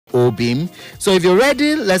Obim. So if you're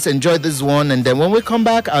ready, let's enjoy this one. And then when we come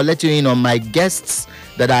back, I'll let you in on my guests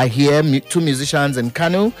that are here, two musicians in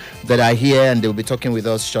Kano that are here, and they'll be talking with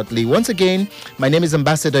us shortly. Once again, my name is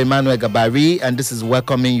Ambassador Emmanuel Gabari, and this is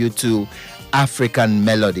welcoming you to African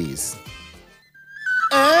Melodies.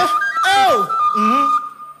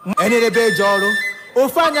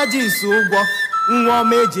 Nwa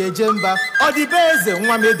mejeje mba odibeze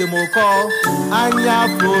nwa medemoko anya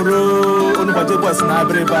foro onubaje boss na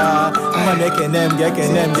breba nwa mekenem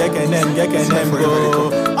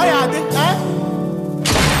go oya de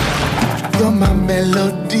you're my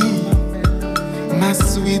melody, my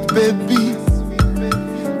sweet baby,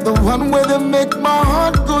 the one where they make my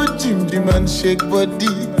heart go jim jim and shake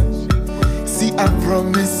body. See, I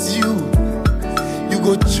promise you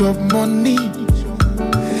go chop money.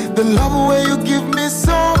 The love way you give me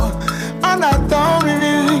so, and I don't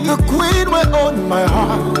really. The queen will own my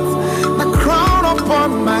heart, the crown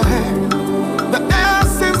upon my head, the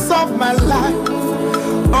essence of my life.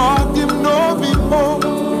 Oh, give no be more.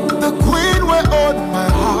 The queen will own my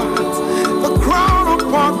heart, the crown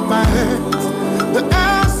upon my head, the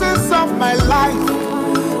essence of my life.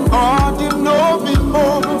 Oh, give no be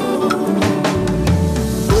more.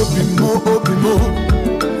 Obi mo.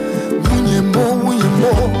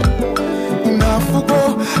 Unafugo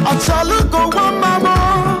achalugo wa mama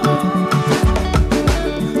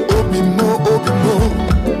obi mo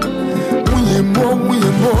unye mo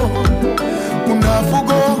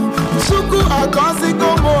unafugo suku agozi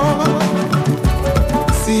gomo.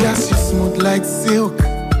 See as you smooth like silk,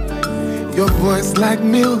 your voice like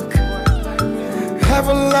milk.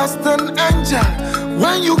 Heaven lost an angel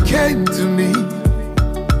when you came to me.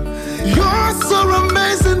 You're so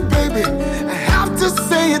amazing, baby, I have to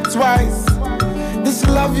say it twice. This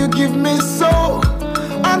love you give me so,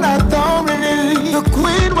 and I don't really. The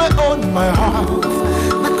queen will own my heart,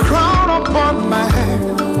 the crown upon my head,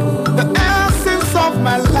 the essence of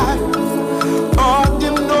my life. Oh,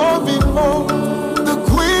 you know before. The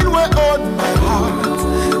queen will own my heart,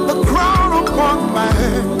 the crown upon my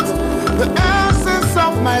head, the essence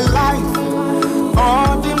of my life.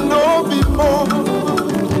 Oh, you know before.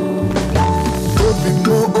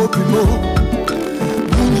 Obimo,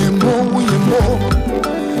 unye mo,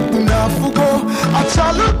 unafugo,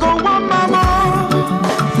 achalugo wa mama.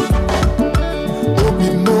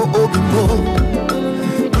 Obimo,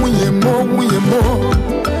 unye mo,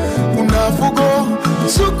 unafugo,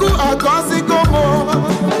 suku agozi gomo.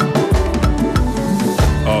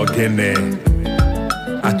 Ogene,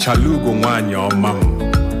 achalugo wanyo mam,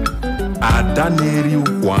 adaneri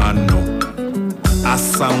wano,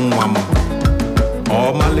 asanwam.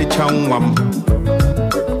 Omalicha nwam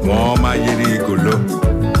nwoma yiri igolo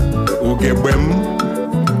ugebem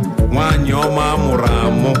nwanyi ọma amụrụ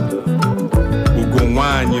amụ ugo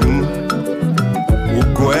nwanyi m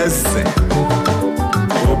ugo eze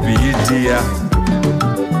obi dị ya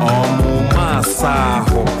ọmụma asa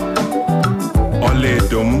ahụ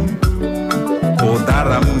ọlaedo m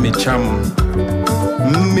ụdara mmicha m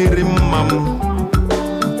mmiri mma m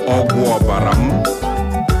ọgwụ ọbara m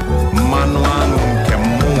mmanụ aṅụ nke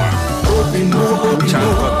mmụọ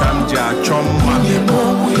chankọta m ji achọ mma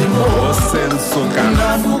ose nsụka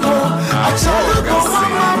ahụgasị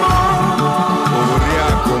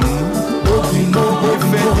oriakụ m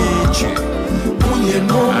ife dị iche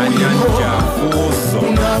anya nji afụ ụzọ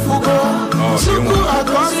ọgịnị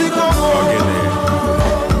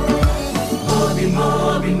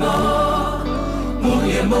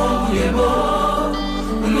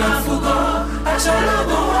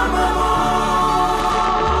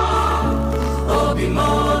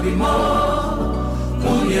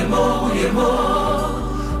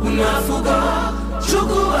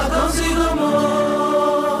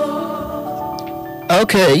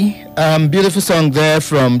Okay, beautiful song there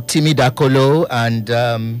from Timi Dakolo, and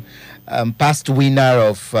past winner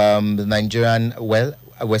of the Nigerian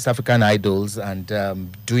West African Idols, and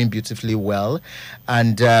doing beautifully well.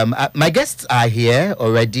 And my guests are here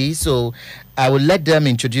already, so I will let them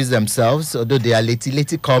introduce themselves, although they are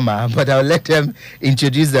late comer, but I'll let them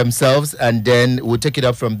introduce themselves, and then we'll take it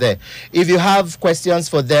up from there. If you have questions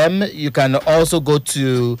for them, you can also go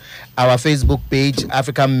to our Facebook page,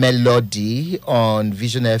 African Melody, on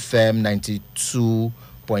Vision FM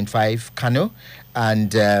 92.5 Kano,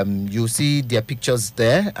 and you'll see their pictures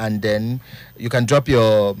there, and then you can drop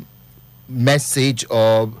your message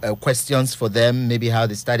or questions for them, maybe how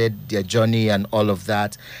they started their journey and all of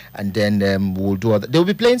that, and then we'll do other. They'll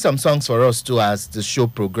be playing some songs for us too as the show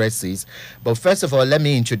progresses. But first of all, let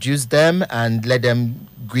me introduce them and let them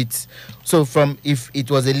greet. So from, if it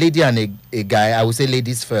was a lady and a guy, I would say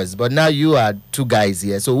ladies first, but now you are two guys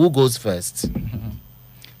here, so who goes first?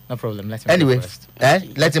 No problem, let him go first.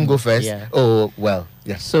 Let him go first? Yeah. Oh, well,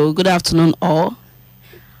 yeah. So good afternoon all.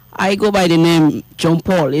 I go by the name John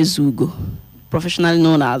Paul Ezugo, professionally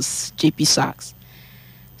known as JP Sax.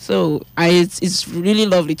 So it's really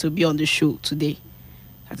lovely to be on the show today.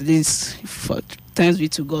 Thanks be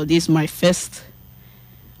to God, this is my first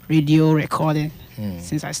radio recording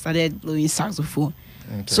since I started blowing saxophone.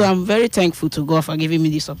 Okay. So I'm very thankful to God for giving me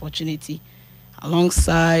this opportunity.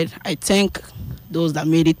 Alongside, I thank those that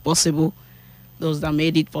made it possible,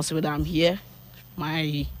 that I'm here.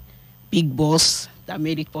 My big boss that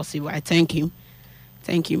made it possible. I thank him.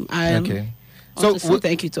 Okay. So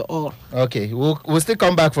thank you to all. Okay, we'll still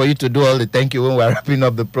come back for you to do all the thank you when we're wrapping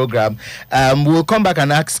up the program. We'll come back and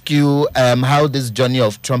ask you how this journey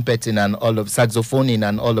of trumpeting and all of saxophoning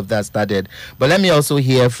and all of that started. But let me also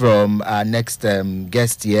hear from our next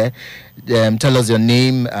guest here. Tell us your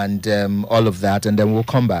name and all of that, and then we'll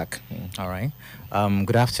come back. All right.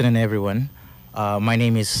 Good afternoon, everyone. My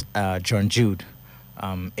name is John Jude,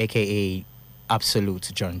 aka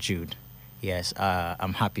Absolute John Jude. Yes,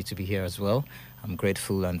 I'm happy to be here as well. I'm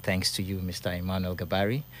grateful, and thanks to you, Mr. Emmanuel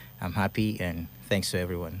Gabari. I'm happy, and thanks to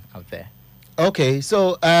everyone out there. Okay,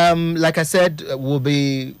 so like I said, we'll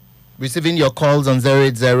be receiving your calls on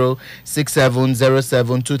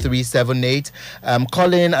 080-6707-2378.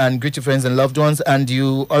 Call in and greet your friends and loved ones. And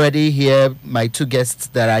you already hear my two guests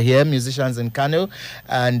that are here, musicians in Kano.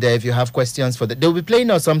 And if you have questions for them, they'll be playing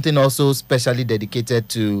us something also specially dedicated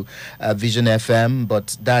to Vision FM,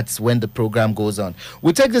 but that's when the program goes on.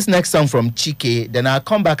 We'll take this next song from Chike, then I'll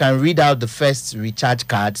come back and read out the first recharge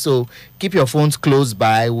card. So keep your phones close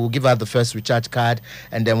by. We'll give out the first recharge card.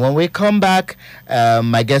 And then when we come back,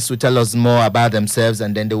 my guests will tell us more about themselves,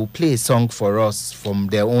 and then they will play a song for us from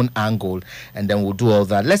their own angle, and then we'll do all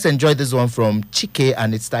that. Let's enjoy this one from Chike,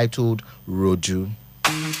 and it's titled Roju.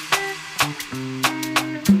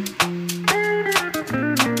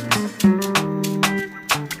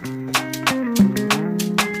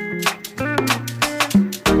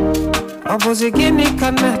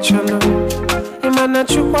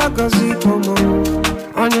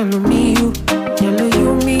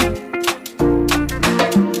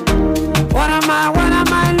 What am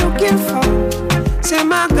I looking for? Say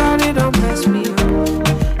my God, it don't mess me up.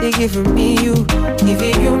 They giving me you,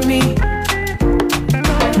 giving you me.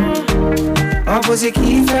 Opposite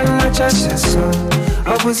key from my chest, so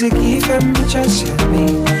opposite key from my chest,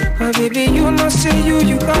 me. My baby, you know, say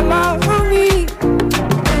you got love for me.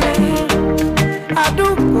 I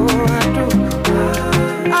do go.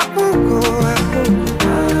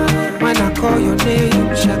 When I call your name,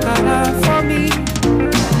 shakara for me.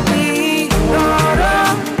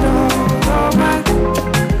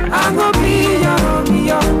 I'm gonna be your,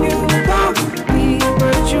 you gon' be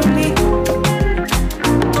my Julie.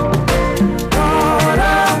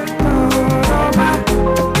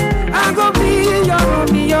 I'm gonna be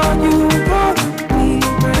your, you gon' be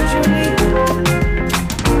my Julie.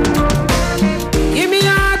 Give me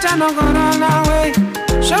your heart, I'm not gonna run away.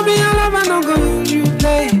 Show me your love, I'm not gonna use you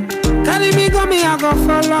play. Carry me, go me, I go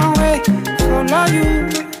follow away. Follow you.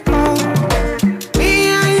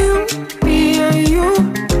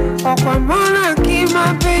 Okwamona, give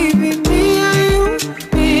my baby, me and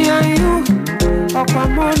you.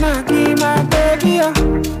 Okwamona, give my baby.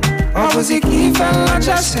 Opposite give and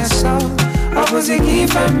just so. Opposite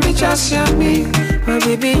give and me just me. My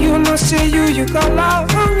baby, you know, say you got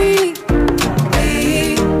love for me.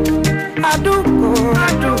 Hey, I do go.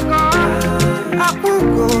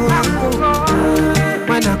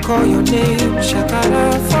 When I call your name,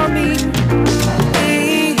 shakara for me.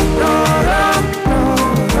 Hey,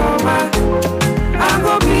 I'm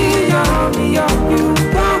gonna be your, you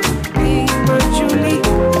gon' be my Julie.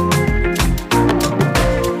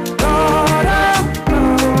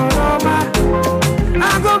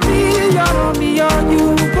 I'm gonna be your, you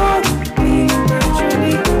gon' be my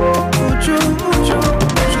Julie.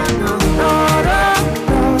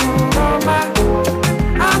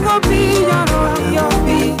 I'm gonna be your,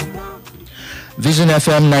 Vision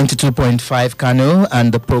FM 92.5 Kano,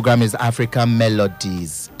 and the program is Africa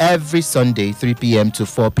Melodies. Every Sunday, 3 p.m. to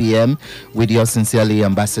 4 p.m. with yours sincerely,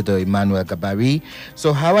 Ambassador Emmanuel Gabari.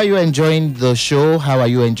 So how are you enjoying the show? How are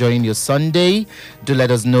you enjoying your Sunday? Do let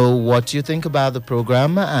us know what you think about the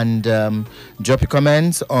program, and drop your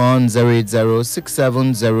comments on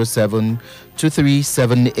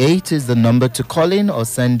 08067072378 is the number to call in or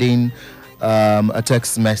send in a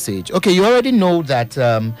text message. Okay, you already know that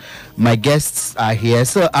my guests are here,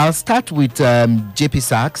 so I'll start with JP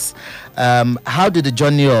Sax. How did the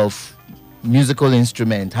journey of musical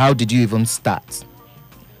instrument, how did you even start?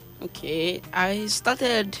 Okay, I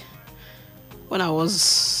started when I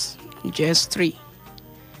was just 3.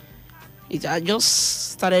 I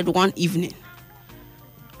just started one evening.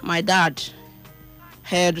 My dad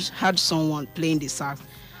had someone playing the sax,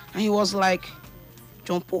 and he was like,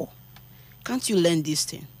 "John Paul, can't you learn this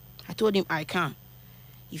thing?" I told him I can,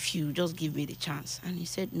 if you just give me the chance. And he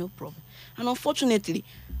said, no problem. And unfortunately,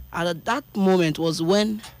 at that moment was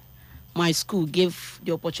when my school gave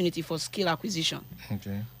the opportunity for skill acquisition.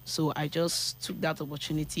 Okay. So I just took that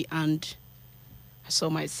opportunity and I saw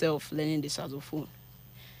myself learning the saxophone.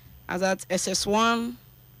 As at SS1,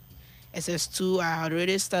 SS2, I had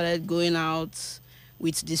already started going out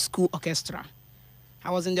with the school orchestra. I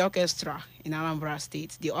was in the orchestra in Anambra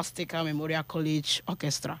State, the Ostika Memorial College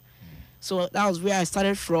Orchestra. So that was where I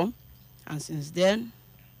started from. And since then,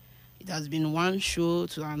 it has been one show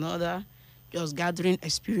to another, just gathering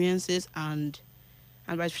experiences. And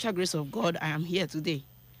by special grace of God, I am here today.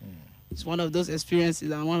 It's one of those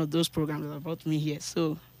experiences and one of those programs that brought me here.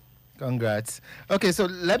 So, congrats. Okay, so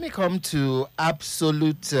let me come to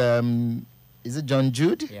Absolute... is it John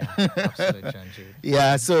Jude? Yeah, absolutely, John Jude.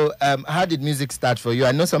 Yeah, so how did music start for you?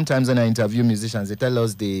 I know sometimes when I interview musicians, they tell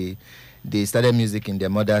us they started music in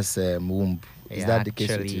their mother's womb. Is that the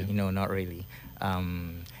case with you? No, not really.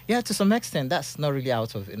 Yeah, to some extent, it's not really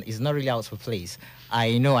out of place.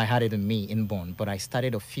 I know I had it in me, inborn, but I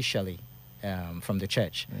started officially from the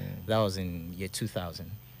church. That was in year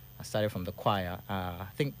 2000. I started from the choir. I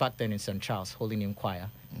think back then in St. Charles, Holy Name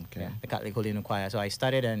Choir. Okay. Yeah, the Catholic Holy Name Choir. So I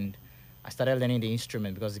started learning the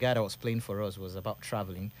instrument because the guy that was playing for us was about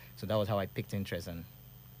traveling. So that was how I picked interest, and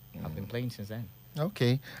I've been playing since then.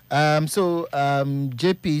 Okay.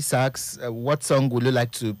 JP Sax, what song would you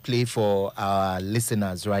like to play for our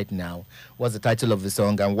listeners right now? What's the title of the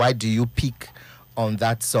song, and why do you pick on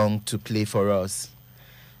that song to play for us?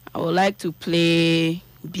 I would like to play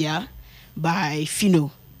Bia by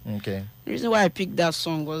Fino. Okay. The reason why I picked that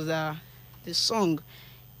song was that the song,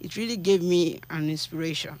 it really gave me an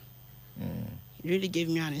inspiration. It really gave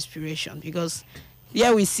me an inspiration because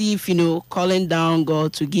here we see Fino calling down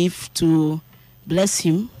God to bless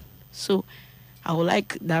him. So I would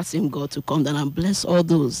like that same God to come down and bless all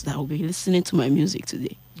those that will be listening to my music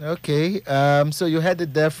today. Okay. So you heard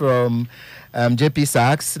it there from JP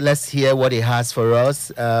Sax. Let's hear what he has for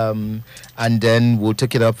us, and then we'll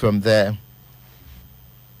take it up from there.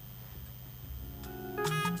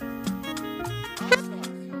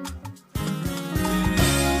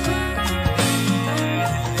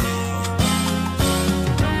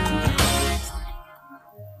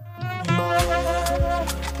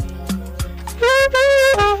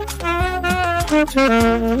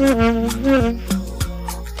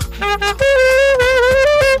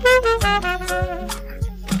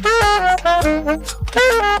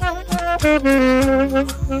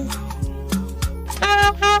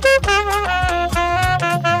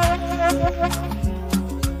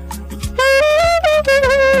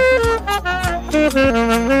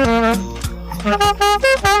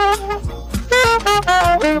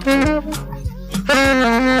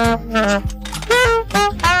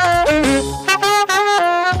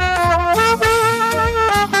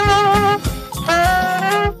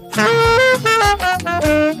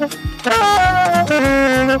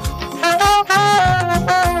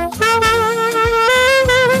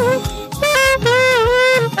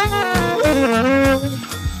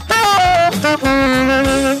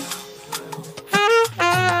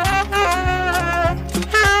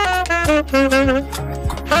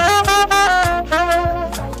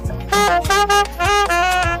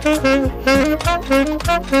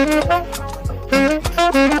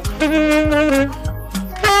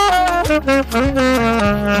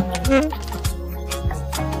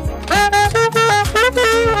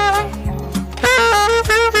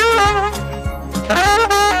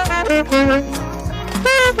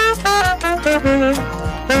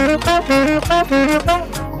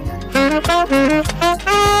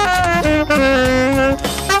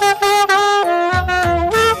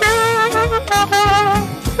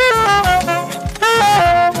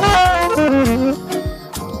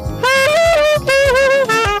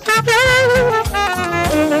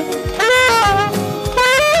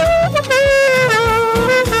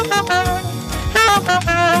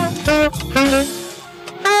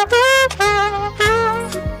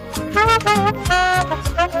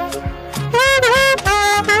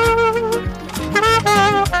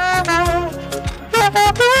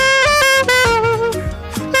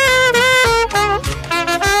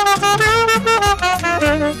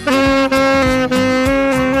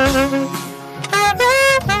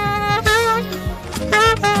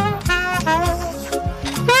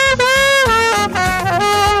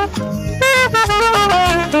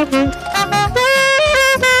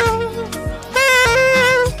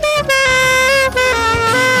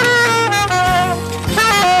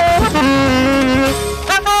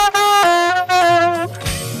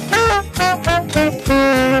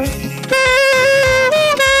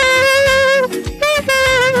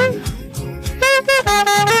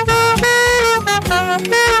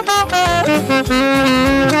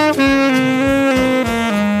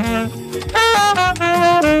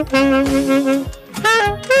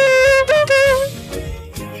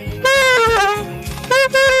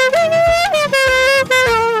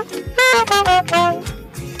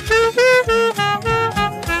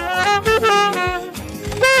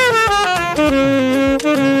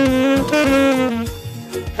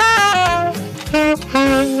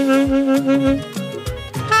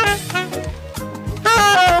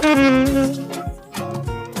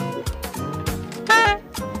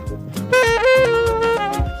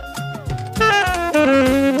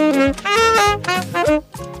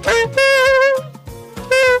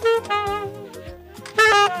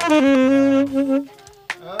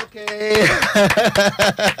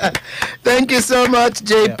 Thank you so much,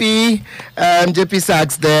 JP. JP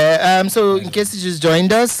Sachs there. So, in case you just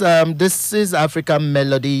joined us, this is African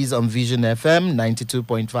Melodies on Vision FM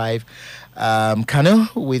 92.5. Kano,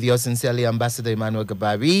 with your sincerely Ambassador Emmanuel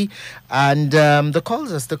Gabari. And the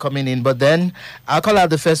calls are still coming in, but then I'll call out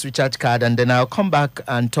the first recharge card and then I'll come back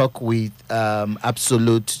and talk with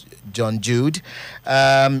Absolute John Jude.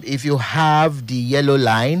 If you have the yellow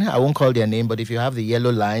line, I won't call their name, but if you have the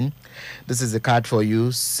yellow line, this is the card for you.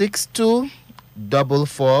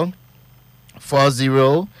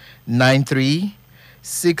 62444093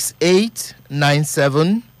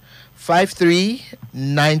 6897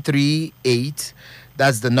 53938.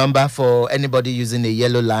 That's the number for anybody using a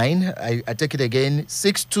yellow line. I take it again.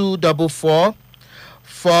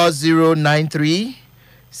 62444093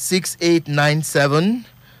 6897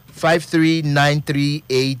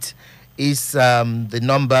 53938 is the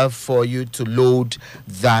number for you to load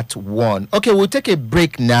that one. Okay, we'll take a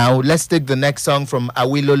break now. Let's take the next song from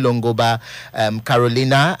Awilo Longoba,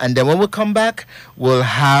 Carolina. And then when we come back, we'll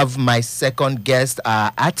have my second guest,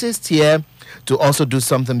 our artist here, to also do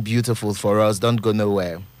something beautiful for us. Don't go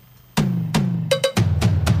nowhere.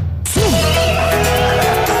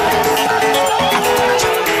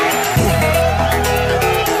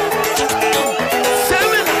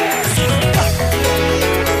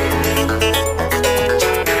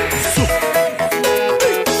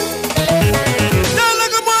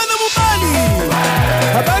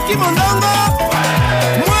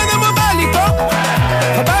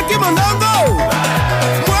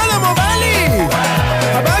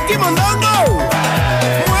 Mondongo,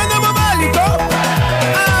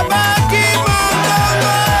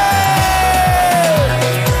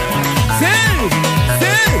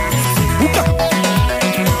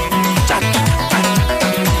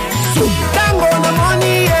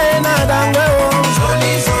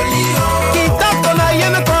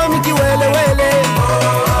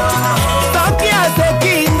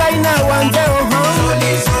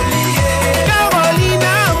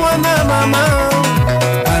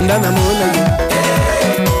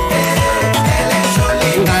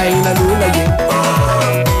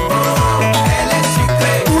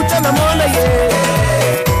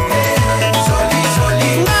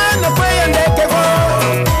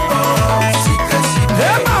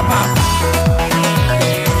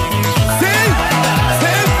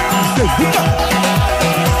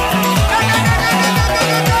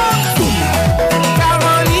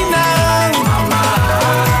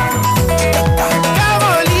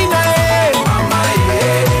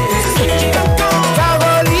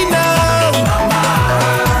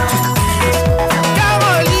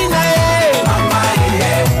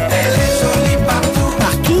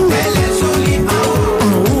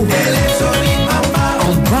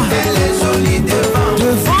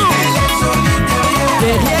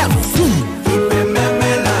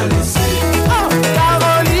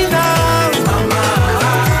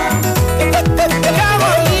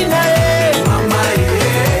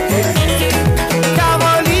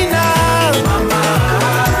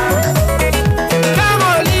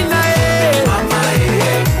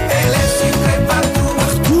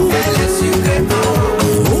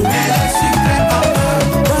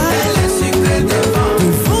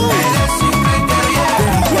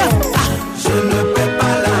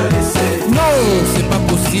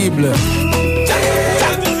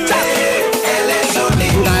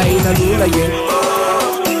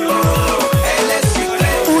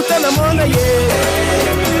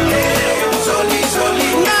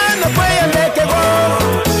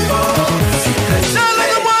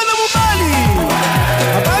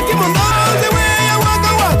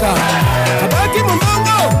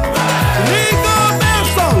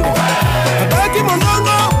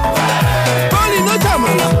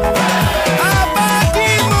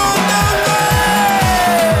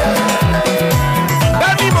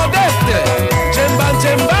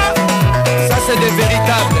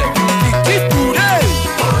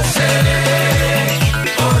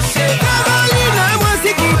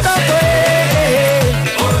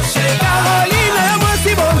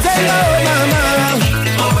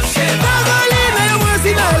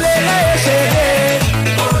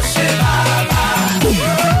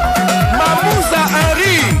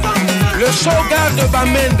 Shoga de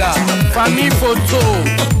Bamenda, famille photo.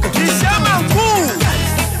 Christian Mankou.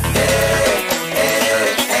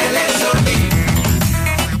 Elle est jolie.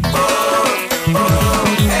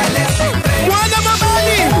 Elle est super. Wana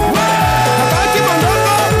Mabali. Habaki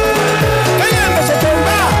Mondongo. Kayamba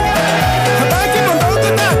Sotomba. Habaki Mondongo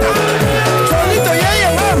Tata. Cholito Yeye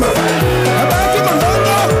Mama. Habaki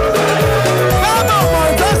Mondongo. Baba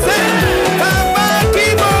Mondose. Habaki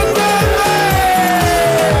Mondongo.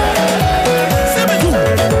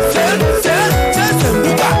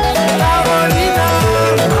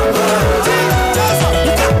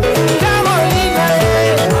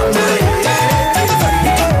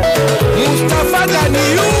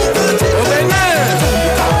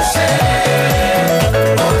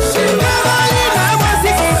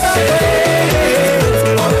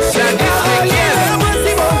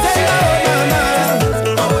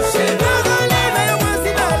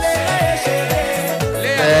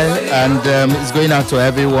 And it's going out to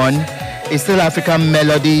everyone. It's still African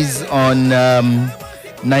Melodies on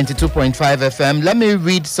 92.5 FM. Let me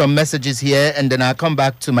read some messages here and then I'll come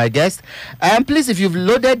back to my guest. Please, if you've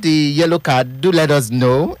loaded the yellow card, do let us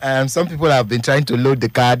know. Some people have been trying to load the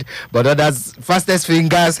card, but others, fastest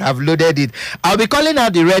fingers, have loaded it. I'll be calling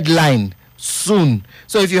out the red line soon.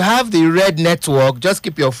 So if you have the red network, just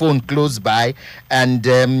keep your phone close by and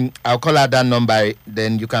I'll call out that number,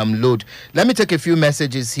 then you can load. Let me take a few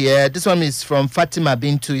messages here. This one is from Fatima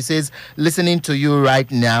Bintu. He says, listening to you right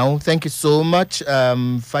now. Thank you so much,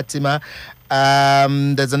 Fatima.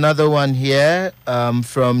 There's another one here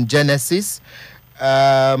from Genesis.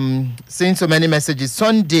 Seeing so many messages.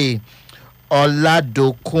 Sunday,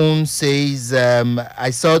 Oladokun says, I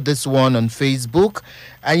saw this one on Facebook.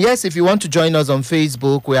 And yes, if you want to join us on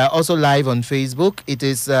Facebook, we are also live on Facebook. It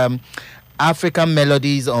is African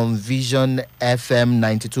Melodies on Vision FM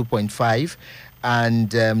 92.5.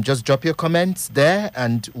 And just drop your comments there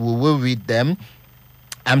and we will read them.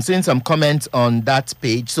 I'm seeing some comments on that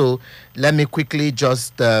page. So let me quickly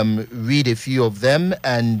just read a few of them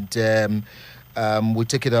and we'll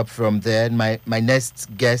take it up from there. My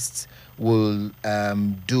next guest will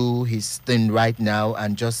do his thing right now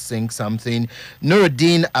and just sing something.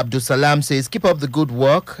 Nuruddin Abdusalam says, keep up the good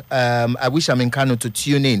work. I wish I'm in Kano to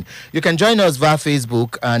tune in. You can join us via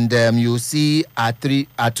Facebook and you'll see our two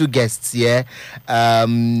guests here.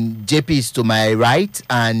 JP is to my right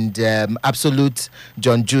and Absolute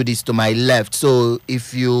John Jude is to my left. So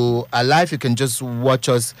if you are live, you can just watch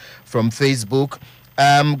us from Facebook.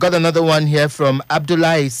 Got another one here from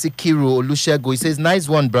Abdullah Sikiru Olushego. He says, nice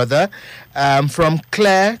one, brother. From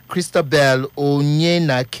Claire Christabel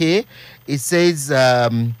Onyenake. It says,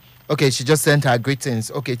 okay, she just sent her greetings.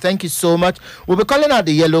 Okay, thank you so much. We'll be calling out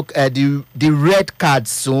the yellow, the red card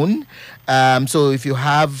soon. So if you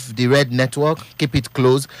have the red network, keep it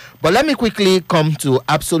close. But let me quickly come to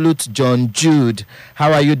Absolute John Jude.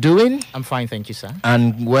 How are you doing? I'm fine, thank you, sir.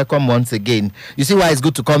 And welcome once again. You see why it's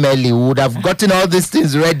good to come early. We would have gotten all these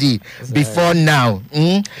things ready before now.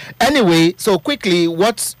 Anyway, so quickly,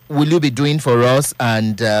 what will you be doing for us?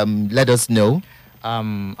 And let us know.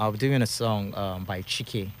 I'll be doing a song by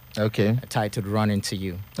Chike. Okay. Titled Run Into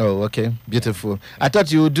You. Oh, okay. Beautiful. I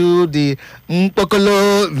thought you would do the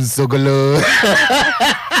Mpokolo Nsogolo.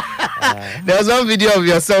 There was one video of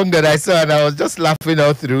your song that I saw and I was just laughing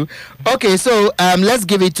all through. Okay, so let's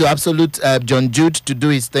give it to Absolute John Jude to do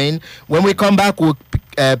his thing. When we come back, we'll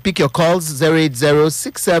pick your calls.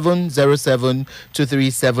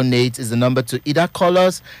 080-6707-2378 is the number to either call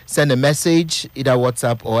us, send a message, either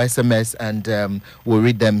WhatsApp or SMS, and we'll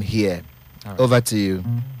read them here. Right. Over to you.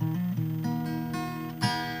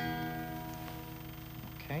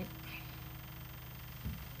 Okay.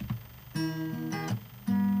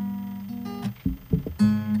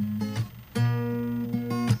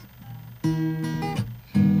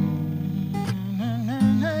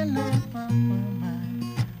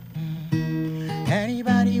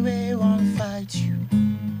 Anybody where won't fight you,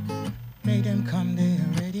 make them come, they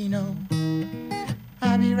already know.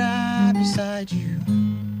 I'll be right beside you,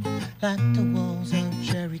 like the walls of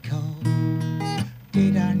Jericho.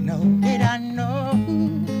 Did I know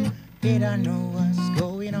what's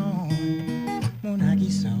going on?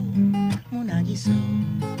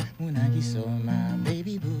 Munagiso, my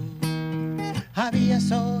baby boo. I'll be a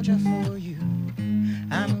soldier for you.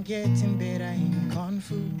 I'm getting better in Kung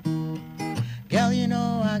Fu. Girl, you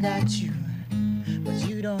know I got you, but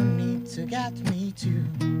you don't need to get me too.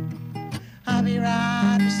 I'll be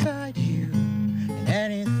right beside you in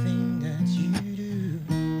anything that you do.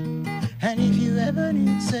 And if you ever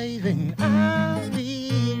need saving, I'll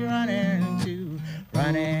be running to you.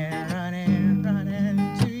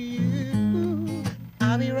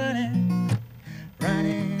 I'll be running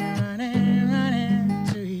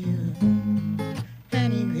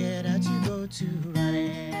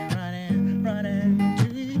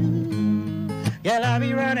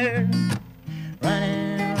be running,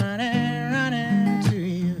 running, running, running to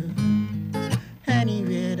you.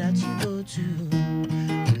 Anywhere that you go to,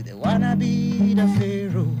 do they wanna be the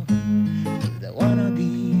Pharaoh? Do they wanna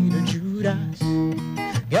be the Judas?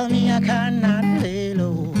 Girl, me, I cannot lay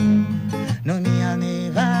low. No, me, I'll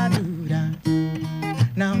never do that.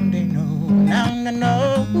 Now they know, now they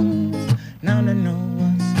know, now they know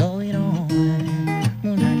what's going on.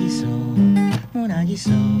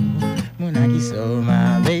 Munagi so,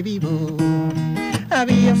 my baby boo. I'll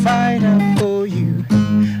be a fighter for you.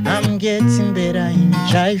 I'm getting better in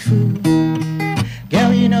Jaifu.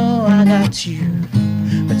 Girl, you know I got you,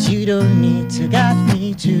 but you don't need to got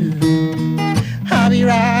me too. I'll be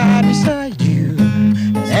right beside you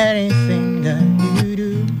in anything that you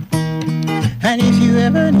do. And if you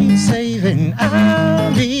ever need saving,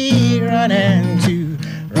 I'll be running to,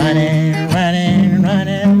 running, running,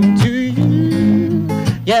 running to you.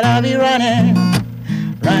 Yeah, I'll be running,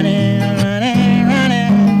 running, running,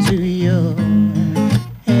 running to you.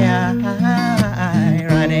 Yeah,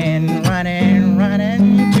 running, running,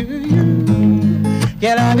 running to you.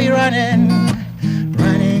 Yeah, I'll be running,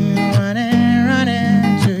 running, running,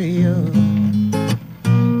 running to you.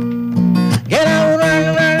 Yeah, I'll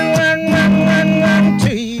run, run, run, run, run, run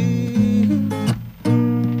to you.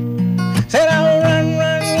 Said I'll run,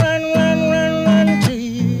 run, run, run, run, run to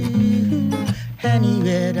you.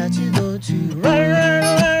 Anywhere that you go to, run, run,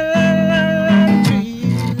 run, run, run, run to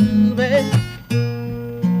you, babe.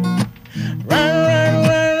 Run, run,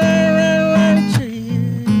 run, run, run, run to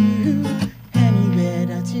you. Anywhere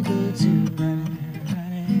that you go to,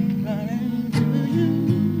 running, running, running to you.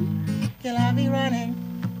 Girl, I'll be running,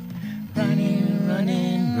 running,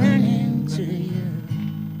 running, running to you.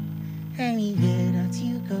 Anywhere that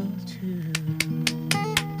you go to.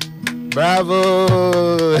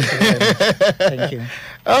 Bravo. Thank you.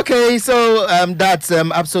 Okay, so that's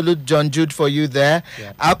Absolute John Jude for you there.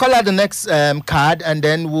 Yeah. I'll call out the next card and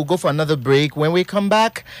then we'll go for another break. When we come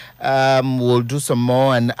back, we'll do some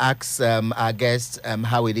more and ask our guests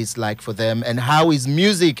how it is like for them and how is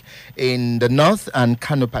music in the North and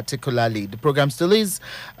Kano particularly. The program still is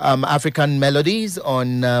African Melodies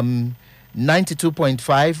on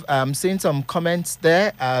 92.5. I'm seeing some comments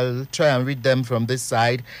there. I'll try and read them from this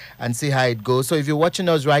side and see how it goes. So if you're watching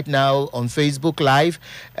us right now on Facebook Live,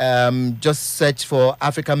 just search for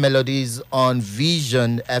African Melodies on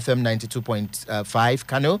Vision FM 92.5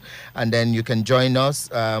 Kano, and then you can join us.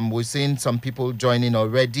 We're seeing some people joining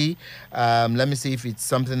already. Let me see if it's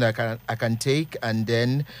something that I can take, and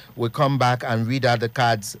then we'll come back and read out the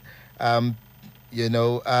cards.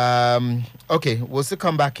 Okay, we'll still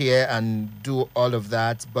come back here and do all of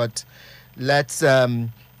that, but let's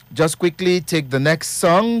just quickly take the next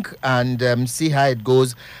song and see how it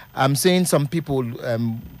goes. I'm seeing some people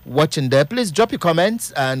watching there. Please drop your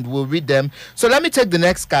comments and we'll read them. So let me take the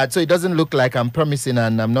next card so it doesn't look like I'm promising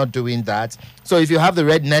and I'm not doing that. So if you have the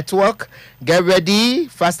red network, get ready.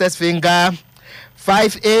 Fastest finger,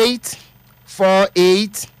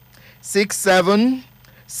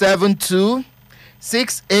 58486772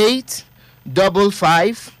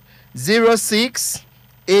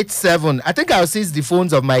 68550687. I think I'll seize the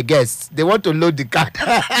phones of my guests. They want to load the card.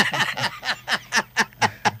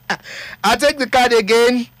 I'll take the card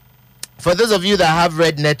again. For those of you that have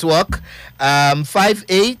red network,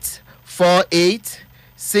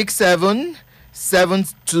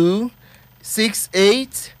 58486772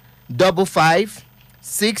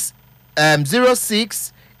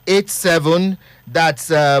 68550687. That's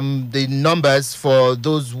the numbers for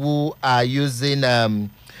those who are using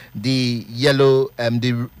the yellow,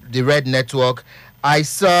 the red network. I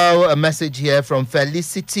saw a message here from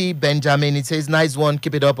Felicity Benjamin. It says, nice one,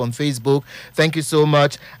 keep it up on Facebook. Thank you so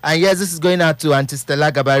much. And yes, this is going out to Auntie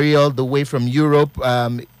Stella Gabari all the way from Europe.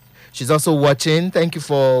 She's also watching. Thank you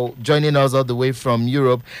for joining us all the way from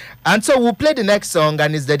Europe. And so we'll play the next song,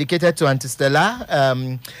 and it's dedicated to Auntie Stella.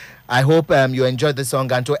 I hope you enjoyed the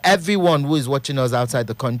song, and to everyone who is watching us outside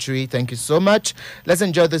the country, thank you so much. Let's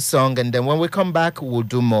enjoy this song, and then when we come back, we'll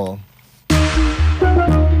do more.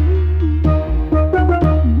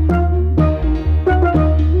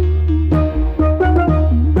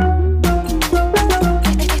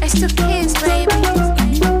 It's the kids, baby.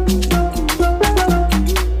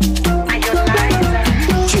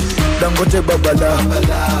 Dangote babala,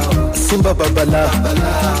 Simba babala,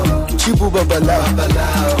 Chibu babala,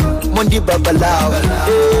 Mondi babalao,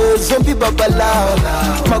 Zombi babalao,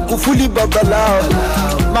 Magufuli babalao,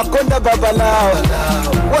 Makonda babalao,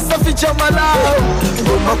 Wasafi chamalao,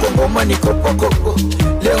 Ngoma ngoma ni kopoko,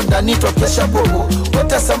 leo ndani twakesha bobo,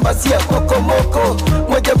 watasambazia kokomoko,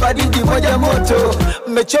 moja baridi moja moto.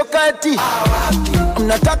 Mmechoka eti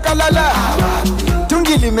mnataka lala,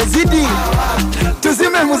 tungi limezidi,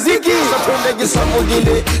 tuzime muziki. Twende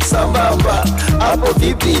Kisambugile sambamba, hapo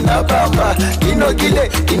vipi na bamba,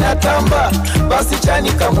 inogile inatamba, basi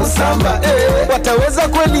chani kamusamba. Wataweza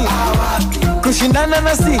kweli kushindana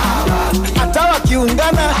nasi, hata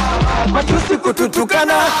wakiungana matusi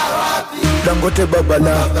kututukana. Dangote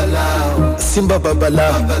babala, Simba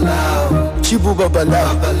babala, Chibu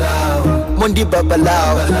babala, Mondi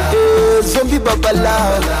babala, Zombi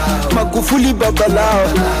babala, Magufuli babala,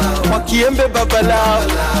 Makiembe babala,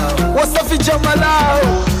 Wasafi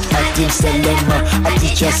jamalao. Ati Selema,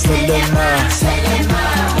 ati cha Selema,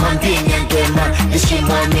 Mambini ngema,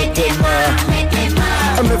 Lishimo medema,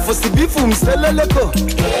 amefosi bifu mseleleko,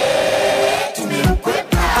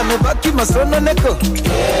 amebaki masono neko,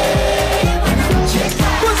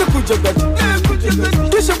 kwanza kujagati,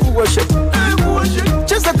 kisha kuwashati,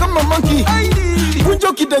 cheza kama monkey,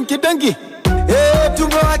 kunjo kidangi,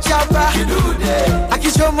 tumewachapa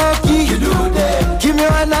akichomoki,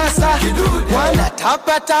 kimewanasa wana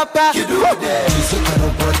tapa. Jizika no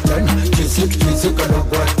button, jizika no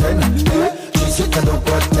button, jizika no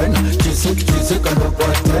button, jizika no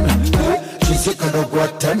button, jizika no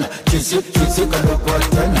button, jizika no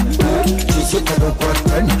button, jizika no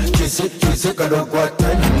button, jizika no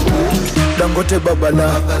button. Dangote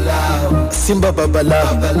babala, Simba babala,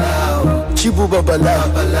 Chibu babala,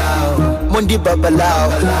 Mondi babala,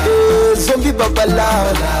 Zombi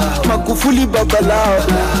babala, Magufuli babala,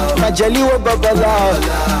 Majaliwa babala,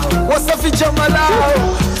 Wasafi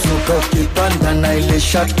jamalao. Zuka ukipanda na ile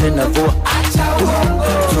shate na vua,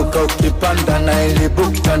 zuka ukipanda na ile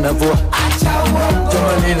bukta na vua,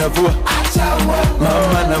 jamani na vua,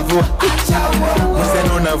 mama na vua,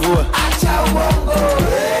 mzeno na vua.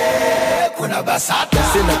 Kuna basata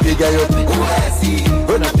sina piga yote uwezi,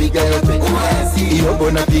 unapiga yote uwezi,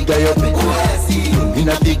 iyo napiga yote uwezi,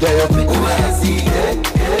 ninapiga yote uwezi.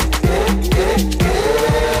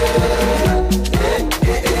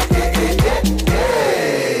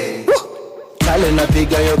 Kale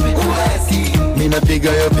napiga yote uwezi,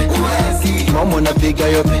 ninapiga yote uwezi, mama napiga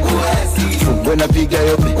yote uwezi, fungo napiga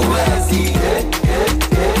yote uwezi.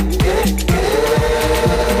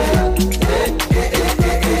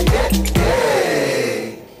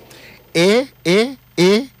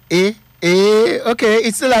 Okay,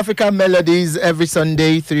 it's still African Melodies every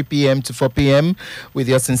Sunday, 3 p.m. to 4 p.m. with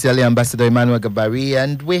your sincerely Ambassador Emmanuel Gabari.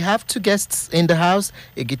 And we have two guests in the house,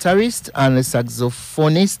 a guitarist and a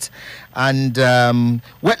saxophonist. And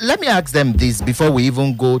well, let me ask them this before we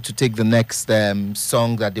even go to take the next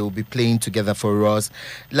song that they will be playing together for us.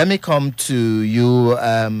 Let me come to you.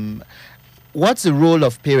 What's the role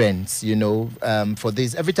of parents, for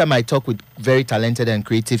this? Every time I talk with very talented and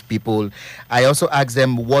creative people, I also ask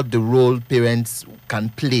them what the role parents can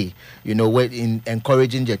play, in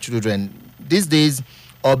encouraging their children. These days,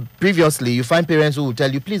 or previously, you find parents who will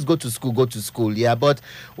tell you, please go to school. Yeah, but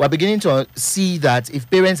we're beginning to see that if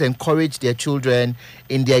parents encourage their children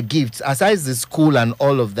in their gifts, aside the school and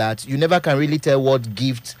all of that, you never can really tell what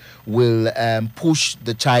gift will push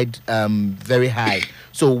the child very high.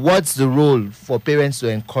 So what's the role for parents to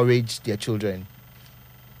encourage their children?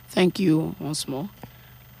 Thank you once more.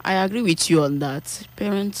 I agree with you on that.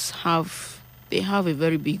 Parents have a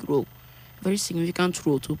very big role, very significant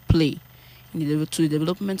role to play in the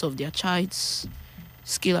development of their child's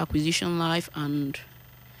skill acquisition life and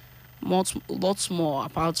lots more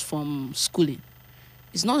apart from schooling.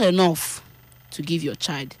 It's not enough to give your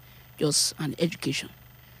child just an education.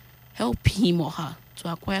 Help him or her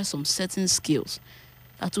to acquire some certain skills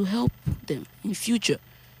that will help them in future.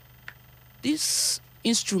 These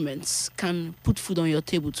instruments can put food on your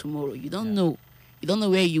table tomorrow. You don't know. You don't know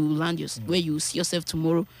where you will land, where you will see yourself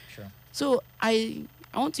tomorrow. Sure. So I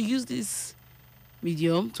want to use this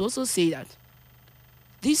medium to also say that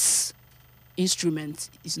this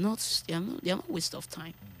instrument is not, they are not waste of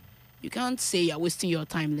time. You can't say you're wasting your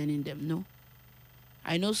time learning them. No.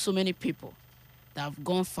 I know so many people that have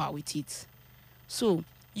gone far with it. So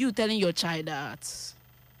you telling your child that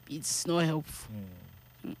it's not helpful.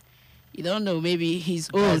 You don't know, maybe he's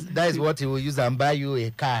old. That is what he will use and buy you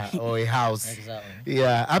a car or a house. Exactly.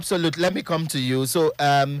 Yeah, absolutely. Let me come to you. So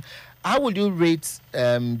how would you rate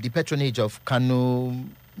the patronage of Kano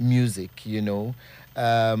music, The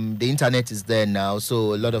internet is there now,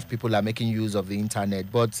 so a lot of people are making use of the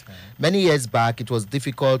internet. But many years back, it was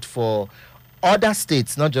difficult for other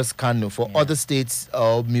states, not just Kano, for other states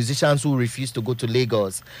or musicians who refuse to go to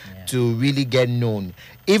Lagos to really get known.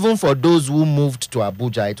 Even for those who moved to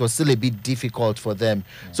Abuja, it was still a bit difficult for them.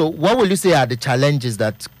 So what will you say are the challenges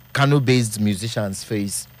that Kano-based musicians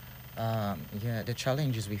face? The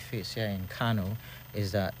challenges we face here in Kano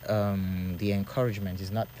is that the encouragement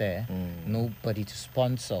is not there. Nobody to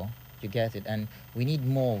sponsor. You get it? And we need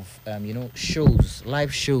more of, shows,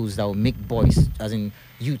 live shows that will make boys, as in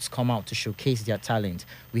youths, come out to showcase their talent.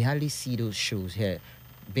 We hardly see those shows here,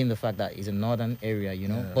 being the fact that it's a northern area,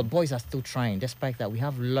 But boys are still trying, despite that we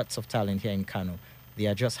have lots of talent here in Kano. They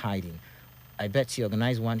are just hiding. I bet you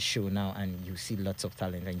organize one show now and you see lots of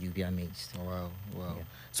talent and you'll be amazed. Wow. Yeah.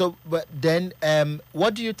 So, but then,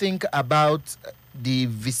 what do you think about the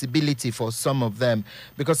visibility for some of them?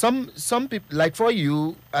 Because some people, like for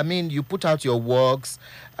you, I mean, you put out your works,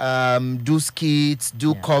 do skits,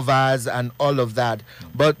 do covers, and all of that.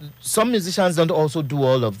 But some musicians don't also do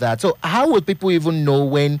all of that. So, how will people even know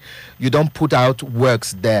when you don't put out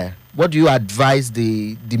works there? What do you advise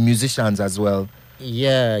the musicians as well?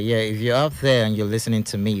 Yeah. If you're out there and you're listening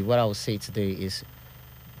to me, what I will say today is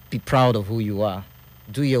be proud of who you are.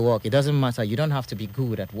 Do your work. It doesn't matter. You don't have to be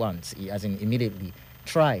good at once, as in immediately.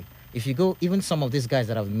 Try. If you go, even some of these guys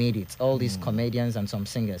that have made it, all these comedians and some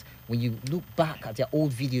singers, when you look back at their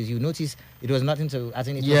old videos, you notice it was nothing to, as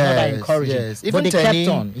in it was not that encouraging. Yes. But they kept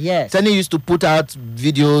on. Yes. Tenny used to put out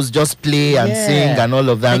videos, just play and sing and all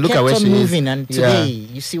of that. They Look kept at where on she moving, is. and today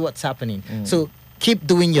you see what's happening. So keep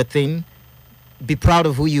doing your thing. Be proud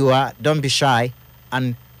of who you are. Don't be shy,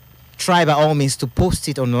 and try by all means to post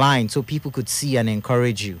it online so people could see and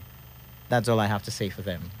encourage you. That's all I have to say for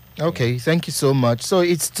them. Okay, thank you so much. So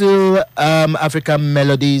it's still African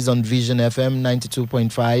Melodies on Vision FM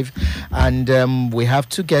 92.5, and we have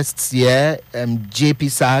two guests here,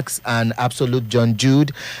 JP Sax and Absolute John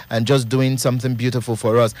Jude, and just doing something beautiful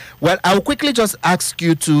for us. Well, I'll quickly just ask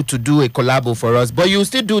you two to do a collabo for us, but you'll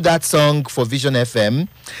still do that song for Vision FM.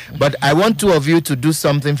 But I want two of you to do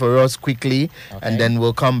something for us quickly, and then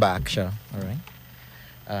we'll come back. Sure. All right.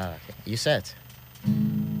 Okay. You set.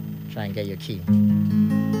 Try and get your key.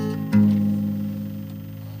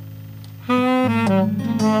 Are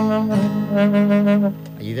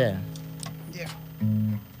you there? Yeah.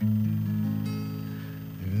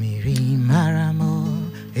 Miri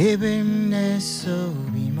maramo ebem neso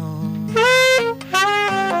bimo.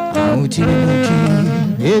 Auti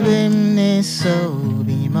ebem neso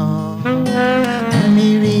bimo.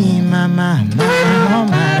 Miri mama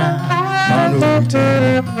mara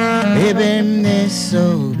manute ebem neso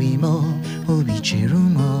bimo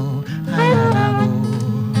obichirumo ayalamo.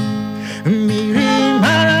 Miri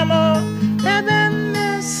maramo ebem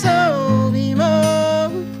neso bimo.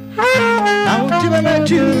 Auti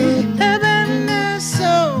bamatu ebem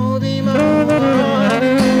neso bimo.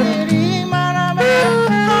 Miri maramo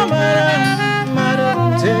amara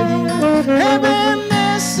marute ebem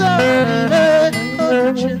neso bimo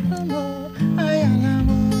obichirumo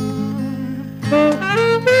ayalamo.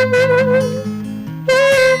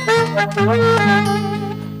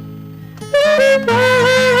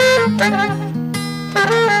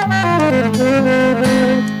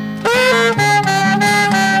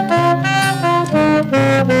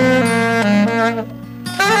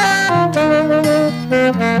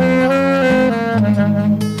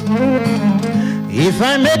 If I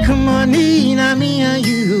make money, na me and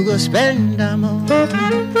you go spend them all.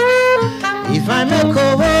 If I make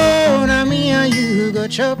a na me and you go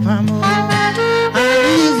chop them all. And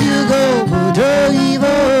if you go Bodo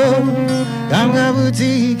Ivo, Ganga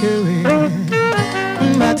boutique away.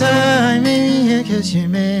 But I may kiss you,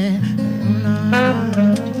 man.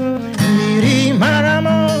 Miri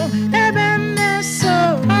maramo, eben neso.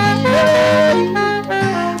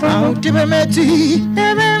 Out to be meti,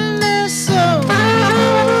 eben neso.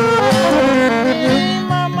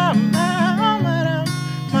 Mama, mama,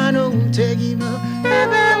 mano tegimo,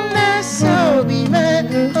 eben neso. Be me,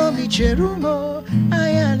 obi cherumo,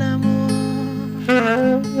 ayalamo.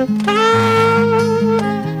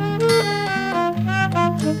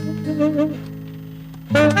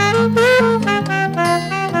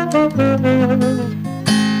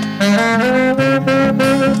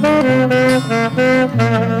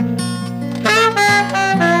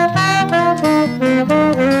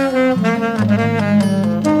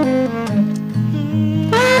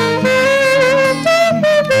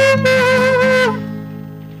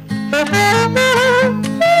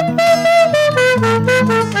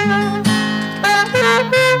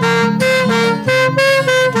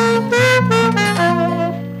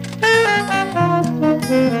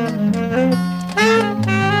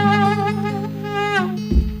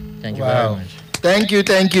 Wow, Thank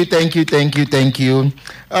you.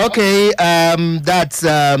 Okay, that's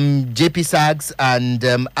JP Sags and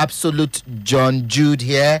Absolute John Jude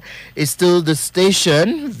here. It's still the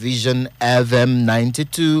station, Vision FM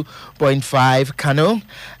 92.5 Kano.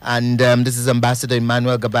 And this is Ambassador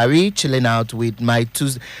Emmanuel Gabari chilling out with my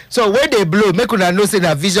Tuesday. So when they blow, make una know say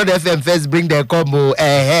that Vision FM first bring their combo.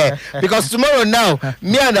 Because tomorrow now,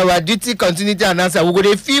 me and our duty continuity announcer, we're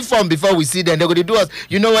going to feel form before we see them. They're going to do us.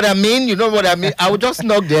 You know what I mean? I will just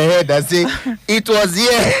knock their head and say, it was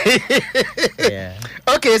here. Yeah.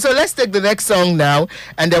 Okay, so let's take the next song now.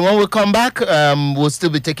 And then when we come back, we'll still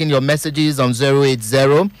be taking your messages on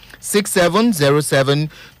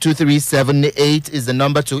 080-6707-2378 is the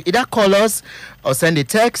number to either call us or send a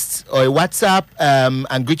text or a WhatsApp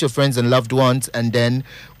and greet your friends and loved ones. And then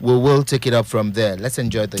we will take it up from there. Let's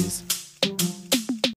enjoy this.